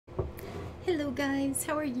Hello guys,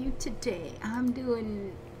 how are you today? I'm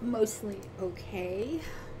doing mostly okay.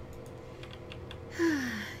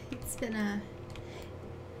 It's been a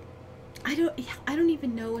I don't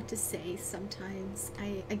even know what to say sometimes.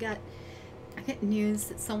 I got news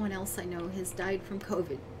that someone else I know has died from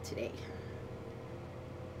COVID today.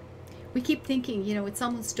 We keep thinking, it's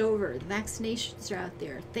almost over. The vaccinations are out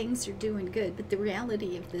there. Things are doing good, but the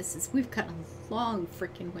reality of this is we've got a long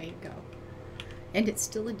freaking way to go. And it's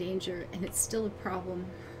still a danger, and it's still a problem.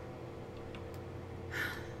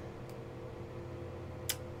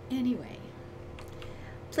 Anyway,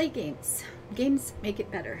 play games. Games make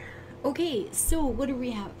it better. Okay, so what do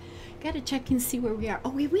we have? Gotta check and see where we are. Oh,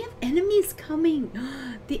 we have enemies coming.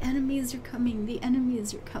 The enemies are coming. The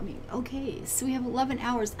enemies are coming. Okay, so we have 11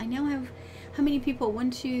 hours. I now have how many people?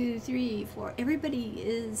 1, 2, 3, 4. Everybody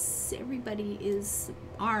is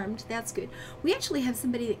armed. That's good. We actually have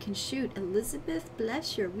somebody that can shoot. Elizabeth,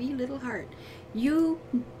 bless your wee little heart. You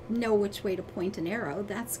know which way to point an arrow.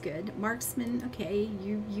 That's good. Marksman, okay,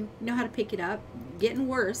 you know how to pick it up. Getting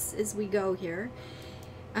worse as we go here.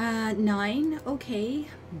 9, okay.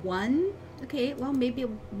 1, okay, well, maybe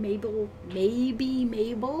Mabel,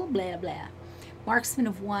 blah, blah. Marksman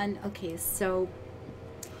of 1, okay, so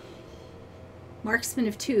marksman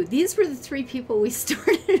of 2. These were the 3 people we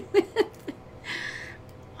started with.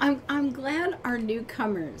 I'm glad our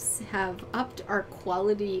newcomers have upped our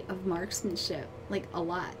quality of marksmanship, like a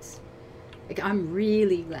lot. Like, I'm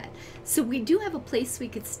really glad. So we do have a place we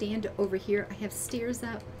could stand over here. I have stairs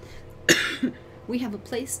up. We have a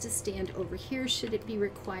place to stand over here should it be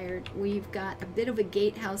required. We've got a bit of a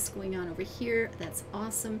gatehouse going on over here. That's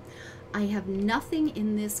awesome. I have nothing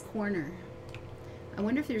in this corner. I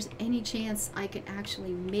wonder if there's any chance I could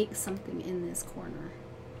actually make something in this corner.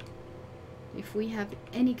 If we have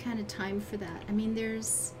any kind of time for that. I mean,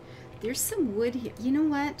 there's some wood here. You know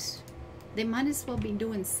what? They might as well be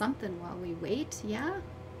doing something while we wait, yeah?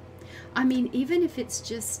 I mean, even if it's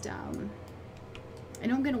just, I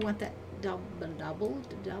know I'm going to want that double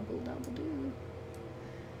do.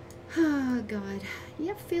 Oh God,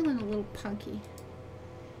 yeah, feeling a little punky.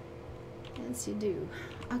 Yes, you do.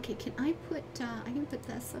 Okay, can I put? I can put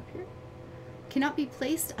this up here. Cannot be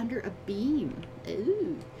placed under a beam.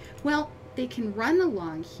 Ooh. Well, they can run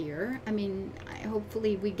along here. I mean,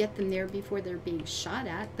 hopefully we get them there before they're being shot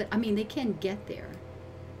at. But I mean, they can get there.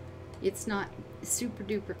 It's not super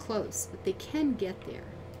duper close, but they can get there.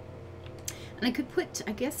 And I could put,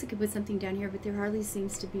 I guess I could put something down here, but there hardly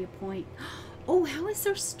seems to be a point. Oh, how is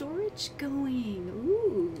our storage going?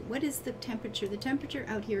 Ooh, what is the temperature? The temperature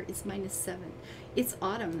out here is -7. It's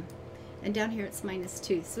autumn, and down here it's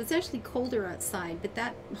 -2. So it's actually colder outside, but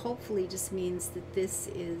that hopefully just means that this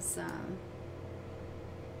is,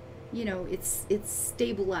 you know, it's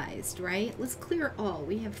stabilized, right? Let's clear all.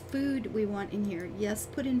 We have food we want in here. Yes,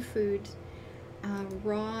 put in food,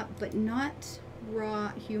 raw, but not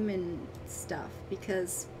raw human stuff,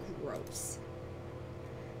 because gross.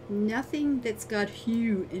 Nothing that's got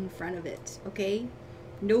hue in front of it, okay?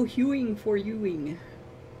 No hewing for hewing.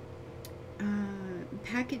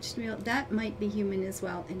 Packaged meal, that might be human as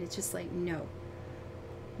well, and it's just like, no.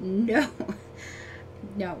 No.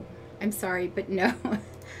 No. I'm sorry, but no.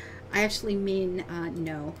 I actually mean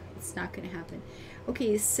no. It's not going to happen.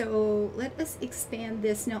 Okay, so let us expand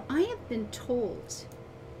this. Now, I have been told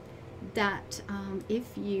that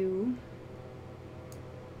if you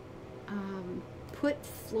put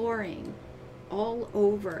flooring all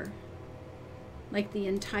over, like the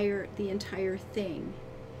entire thing,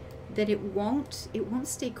 that it won't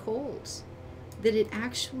stay cold. That it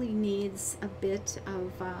actually needs a bit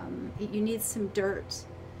of you need some dirt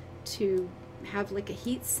to have like a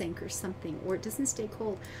heat sink or something, or it doesn't stay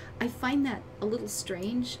cold. I find that a little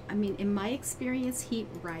strange. I mean, in my experience, heat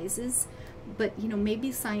rises, but you know,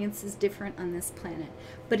 maybe science is different on this planet.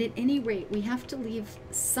 But at any rate, we have to leave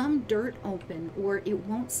some dirt open or it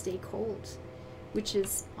won't stay cold, which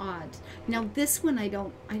is odd. Now this one, I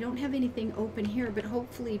don't have anything open here, but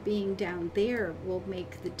hopefully being down there will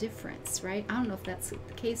make the difference, right? I don't know if that's the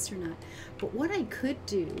case or not, but what I could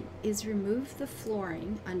do is remove the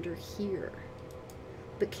flooring under here.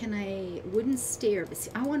 But can I, wooden stair, but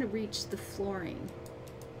see, I want to reach the flooring.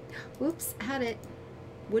 Whoops, had it.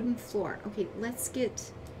 Wooden floor. Okay, let's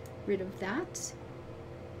get rid of that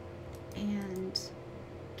and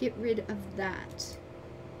get rid of that.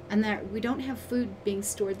 And that we don't have food being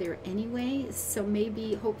stored there anyway, so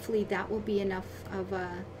maybe hopefully that will be enough of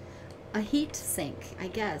a heat sink, I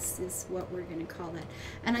guess is what we're going to call that.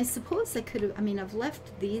 And I suppose I could have, I mean, I've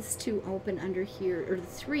left these 2 open under here, or the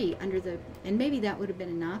 3 under the, and maybe that would have been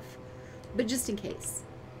enough, but just in case.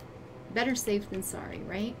 Better safe than sorry,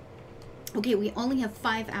 right? Okay, we only have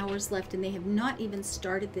 5 hours left and they have not even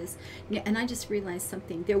started this. And I just realized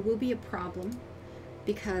something. There will be a problem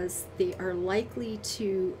because they are likely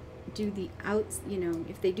to do the you know,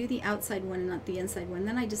 if they do the outside one and not the inside one,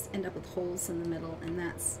 then I just end up with holes in the middle, and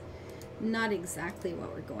that's not exactly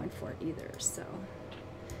what we're going for either. So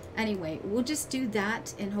anyway, we'll just do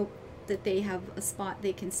that and hope that they have a spot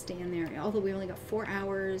they can stand there. Although we only got 4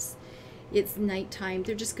 hours, it's nighttime,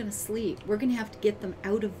 they're just gonna sleep. We're gonna have to get them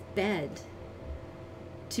out of bed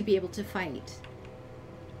to be able to fight.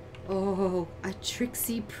 Oh, a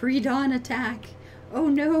tricksy pre-dawn attack. Oh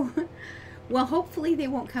no. Well, hopefully they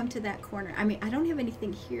won't come to that corner. I mean, I don't have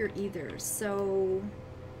anything here either, so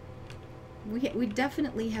we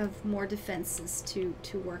definitely have more defenses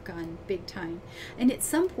to work on big time. And at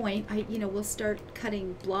some point, we'll start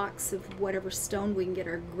cutting blocks of whatever stone we can get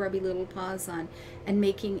our grubby little paws on and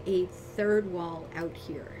making a third wall out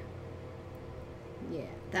here.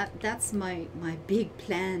 Yeah, that's my big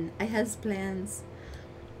plan. I has plans.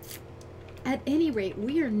 At any rate,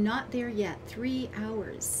 we are not there yet. 3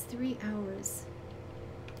 hours. 3 hours.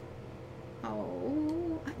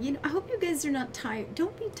 Oh, I hope you guys are not tired.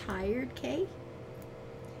 Don't be tired, Kay.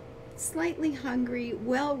 Slightly hungry,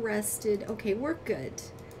 well rested. Okay, we're good.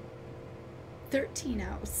 13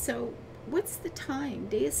 hours. So, what's the time?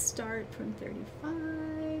 Days start from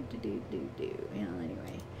 35.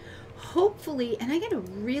 Anyway. Hopefully, and I get a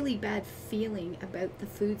really bad feeling about the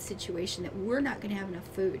food situation that we're not going to have enough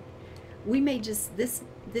food. We may just, this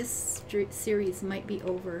series might be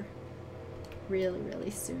over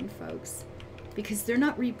really soon, folks, because they're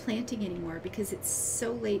not replanting anymore because it's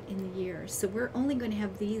so late in the year. So we're only going to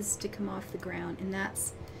have these to come off the ground, and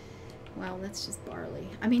that's, well, that's just barley.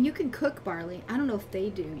 I mean, you can cook barley. I don't know if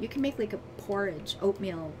they do. You can make like a porridge,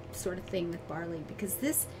 oatmeal sort of thing with barley, because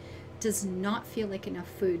this does not feel like enough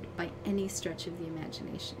food by any stretch of the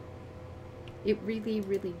imagination. It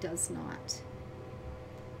really does not.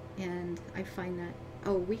 And I find that,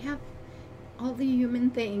 oh, we have all the human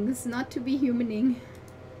things, not to be humaning.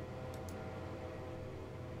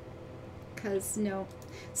 Because, no,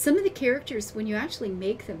 some of the characters, when you actually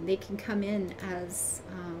make them, they can come in as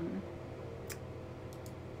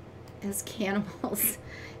cannibals.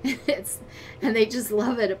 And they just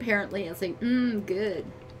love it, apparently. It's like, good.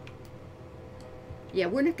 Yeah,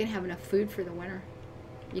 we're not going to have enough food for the winter.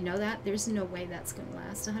 You know that? There's no way that's going to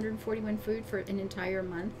last. 141 food for an entire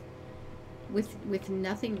month with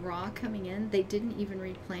nothing raw coming in. They didn't even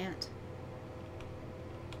replant.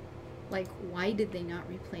 Like, why did they not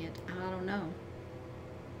replant? I don't know.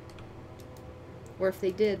 Or if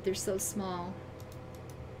they did, they're so small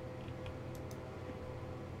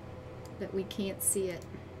that we can't see it.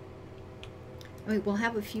 I mean, we'll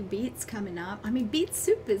have a few beets coming up. I mean, beet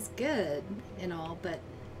soup is good and all, but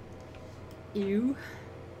ew.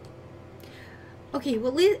 Okay,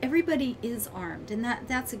 well, everybody is armed, and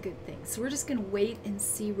that's a good thing. So we're just going to wait and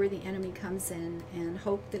see where the enemy comes in and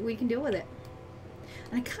hope that we can deal with it.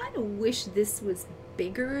 And I kind of wish this was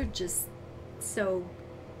bigger, just so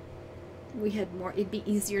we had more, it'd be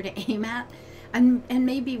easier to aim at. And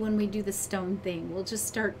maybe when we do the stone thing, we'll just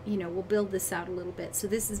start, we'll build this out a little bit. So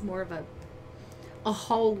this is more of a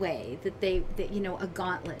hallway that a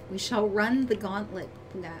gauntlet. We shall run the gauntlet.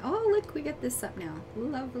 Oh, look, we got this up now.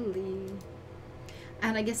 Lovely.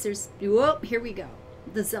 And I guess there's, whoa, here we go.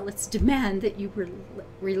 The zealots demand that you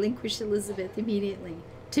relinquish Elizabeth immediately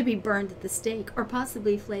to be burned at the stake or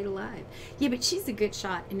possibly flayed alive. Yeah, but she's a good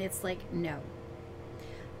shot, and it's like, no.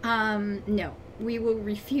 No. We will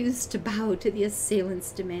refuse to bow to the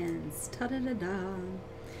assailants' demands. Ta-da-da-da.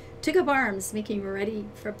 Took up arms, making ready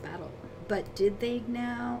for battle. But did they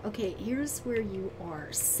now? Okay, here's where you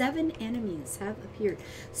are. 7 enemies have appeared.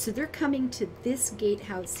 So they're coming to this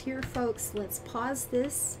gatehouse here, folks. Let's pause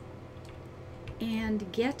this and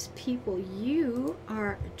get people. You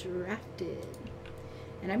are drafted.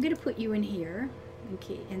 And I'm going to put you in here.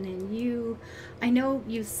 Okay, and then you, I know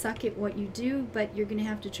you suck at what you do, but you're going to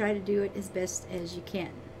have to try to do it as best as you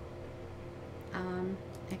can.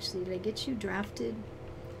 Actually, did I get you drafted?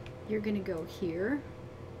 You're going to go here.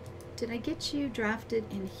 Did I get you drafted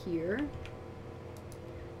in here?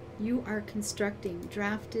 You are constructing.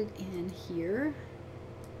 Drafted in here.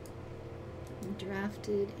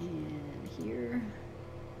 Drafted in here.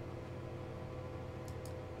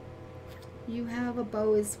 You have a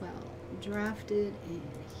bow as well. Drafted in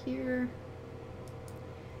here.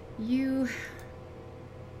 You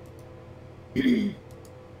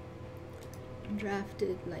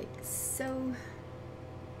drafted like so.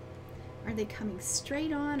 Are they coming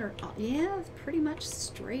straight on or yeah, pretty much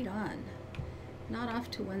straight on. Not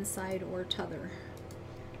off to one side or t'other.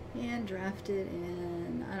 And drafted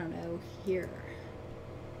in, I don't know, here.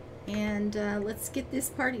 And let's get this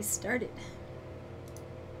party started.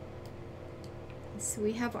 So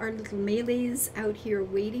we have our little melees out here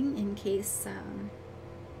waiting in case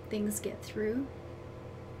things get through.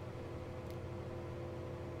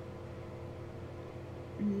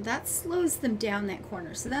 And that slows them down that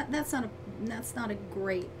corner. So that's not a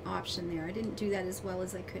great option there. I didn't do that as well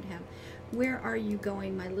as I could have. Where are you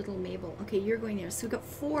going, my little Mabel? Okay, you're going there. So we've got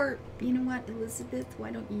 4. You know what, Elizabeth?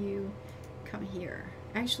 Why don't you come here?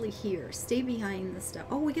 Actually, here. Stay behind the stuff.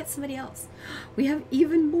 Oh, we got somebody else. We have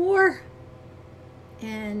even more.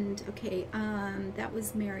 And okay, that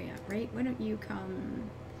was Marriott, right? Why don't you come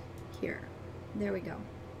here? There we go.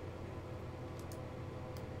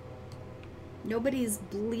 Nobody's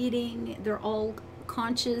bleeding. They're all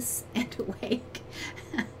conscious and awake.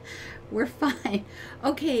 We're fine.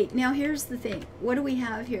 Okay, now here's the thing. What do we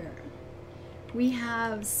have here? We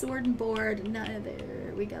have sword and board. None of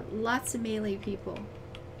there. We got lots of melee people.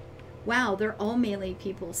 Wow, they're all melee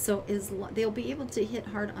people. So they'll be able to hit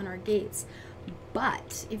hard on our gates.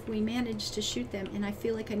 But if we manage to shoot them, and I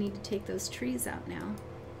feel like I need to take those trees out now,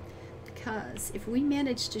 because if we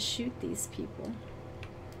manage to shoot these people,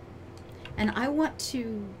 and I want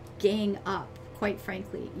to gang up, quite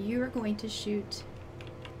frankly, you're going to shoot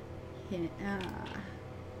him,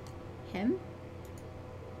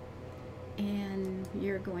 and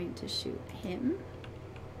you're going to shoot him,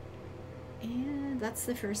 and that's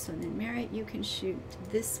the first one. And Marriott, you can shoot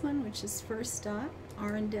this one, which is first up.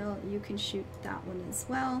 Arundel, you can shoot that one as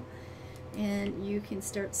well, and you can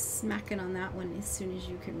start smacking on that one as soon as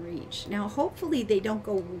you can reach. Now hopefully they don't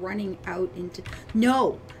go running out into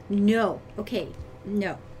no, okay,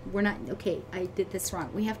 no, we're not, okay, I did this wrong.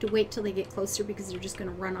 We have to wait till they get closer because they're just going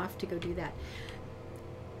to run off to go do that.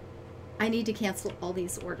 I need to cancel all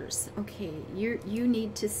these orders. Okay, you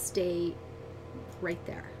need to stay right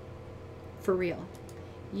there, for real.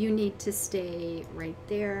 You need to stay right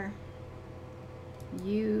there.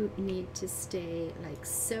 You need to stay like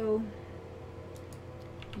so.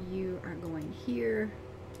 You are going here,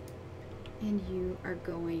 and you are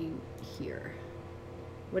going here.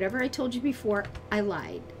 Whatever I told you before, I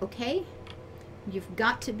lied, okay? You've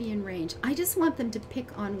got to be in range. I just want them to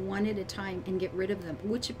pick on one at a time and get rid of them,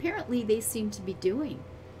 which apparently they seem to be doing.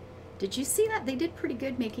 Did you see that? They did pretty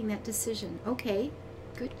good making that decision. Okay,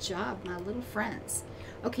 good job, my little friends.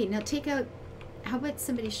 Okay, now take out, how about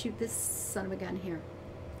somebody shoot this son of a gun here?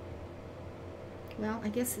 Well, I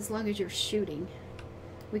guess as long as you're shooting.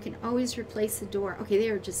 We can always replace the door. Okay, they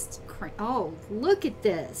are just oh, look at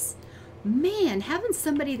this. Man, having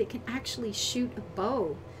somebody that can actually shoot a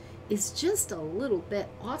bow is just a little bit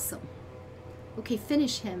awesome. Okay,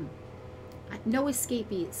 finish him. No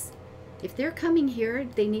escapees. If they're coming here,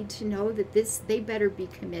 they need to know that they better be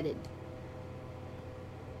committed.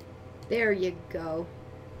 There you go.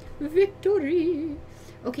 Victory.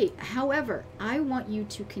 Okay, however, I want you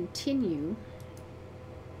to continue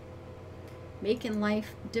making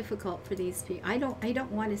life difficult for these people. I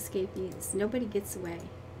don't want escapees. Nobody gets away.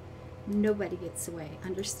 Nobody gets away.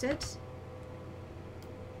 Understood?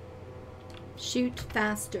 Shoot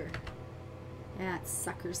faster. That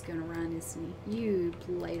sucker's gonna run, isn't he? You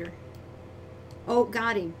blighter. Oh,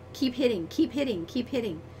 got him. Keep hitting. Keep hitting. Keep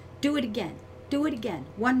hitting. Do it again. Do it again.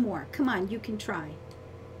 One more. Come on, you can try.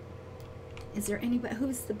 Is there anybody?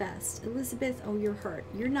 Who's the best? Elizabeth? Oh, you're hurt.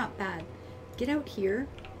 You're not bad. Get out here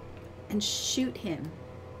and shoot him.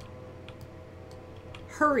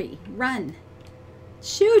 Hurry. Run.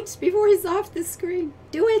 Shoot before he's off the screen.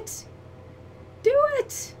 Do it. Do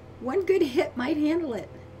it. One good hit might handle it.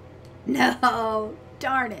 No.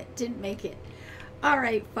 Darn it. Didn't make it. All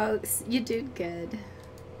right, folks. You did good.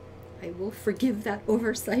 I will forgive that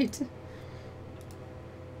oversight.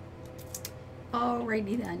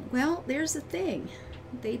 Alrighty then. Well, there's the thing.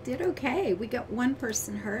 They did okay. We got one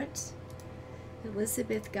person hurt.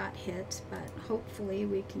 Elizabeth got hit, but hopefully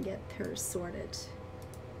we can get her sorted.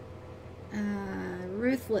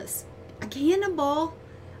 Ruthless. A cannonball?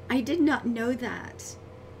 I did not know that.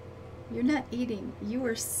 You're not eating. You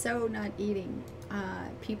are so not eating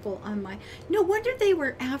people on my... No wonder they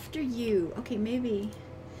were after you. Okay, maybe...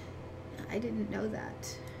 I didn't know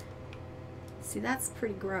that. See, that's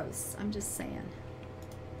pretty gross. I'm just saying.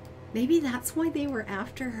 Maybe that's why they were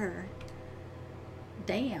after her.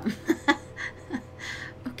 Damn.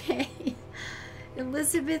 Okay.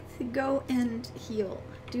 Elizabeth, go and heal.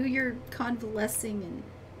 Do your convalescing,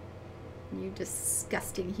 and you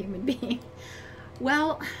disgusting human being.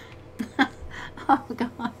 Well, oh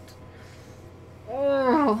God.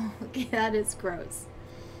 Oh, okay, that is gross.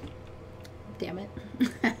 Damn it.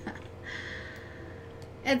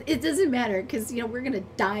 And it doesn't matter because, you know, we're going to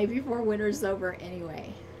die before winter's over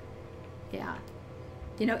anyway. Yeah.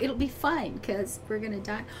 You know, it'll be fine because we're going to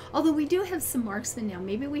die. Although we do have some marksmen now.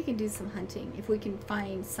 Maybe we can do some hunting if we can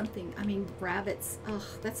find something. I mean, rabbits. Ugh,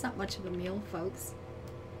 that's not much of a meal, folks.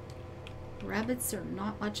 Rabbits are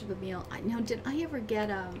not much of a meal. Now, did I ever get,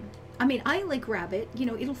 I mean, I like rabbit. You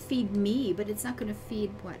know, it'll feed me, but it's not going to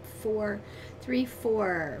feed, what, 3,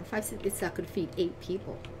 4, 5, 6. It's not going to feed 8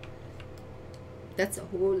 people. That's a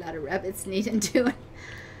whole lot of rabbits needing doing.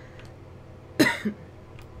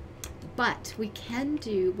 But we can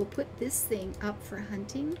do, we'll put this thing up for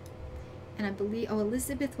hunting. And I believe, oh,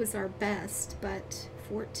 Elizabeth was our best, but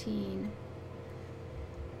 14...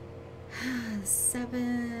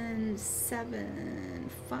 7, 7,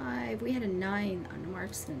 5. We had a 9 on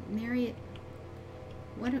marksman. Marriott,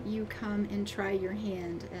 why don't you come and try your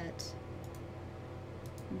hand at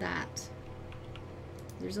that?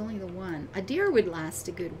 There's only the one. A deer would last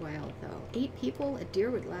a good while, though. 8 people, a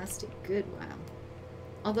deer would last a good while.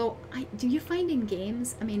 Although, do you find in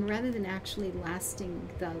games, I mean, rather than actually lasting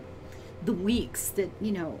the weeks that,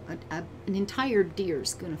 you know, an entire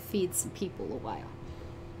deer's going to feed some people a while.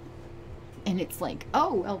 And it's like,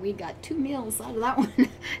 oh, well, we got 2 meals out of that one.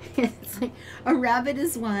 It's like a rabbit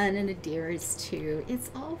is 1 and a deer is 2. It's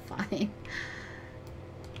all fine.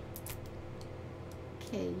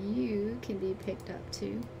 Okay, you can be picked up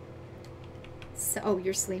too. So, oh,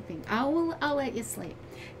 you're sleeping. I'll let you sleep.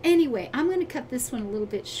 Anyway, I'm going to cut this one a little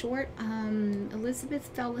bit short. Elizabeth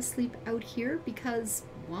fell asleep out here because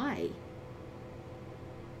why?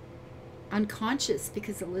 Unconscious,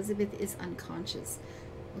 because Elizabeth is unconscious.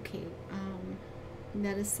 Okay,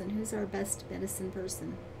 medicine. Who's our best medicine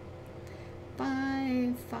person?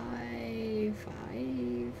 5, 5,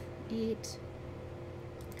 5, 8.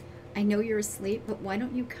 I know you're asleep, but why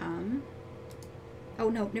don't you come? Oh,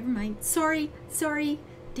 no, never mind. Sorry.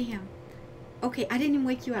 Damn. Okay, I didn't even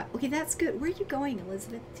wake you up. Okay, that's good. Where are you going,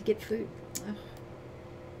 Elizabeth? To get food? Ugh.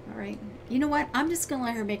 All right. You know what? I'm just going to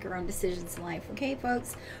let her make her own decisions in life. Okay,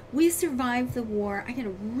 folks? We survived the war. I had a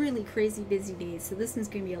really crazy busy day, so this one's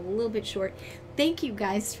going to be a little bit short. Thank you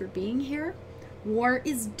guys for being here. War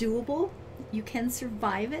is doable. You can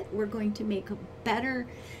survive it. We're going to make better,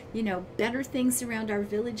 you know, better things around our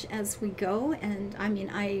village as we go. And I mean,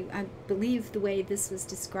 I believe the way this was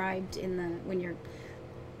described in the, when you're,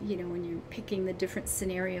 you know, when you're picking the different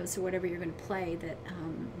scenarios or whatever you're going to play, that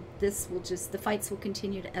this will just, the fights will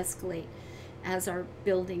continue to escalate as our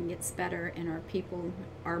building gets better and our people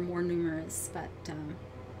are more numerous. But we'll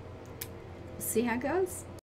see how it goes.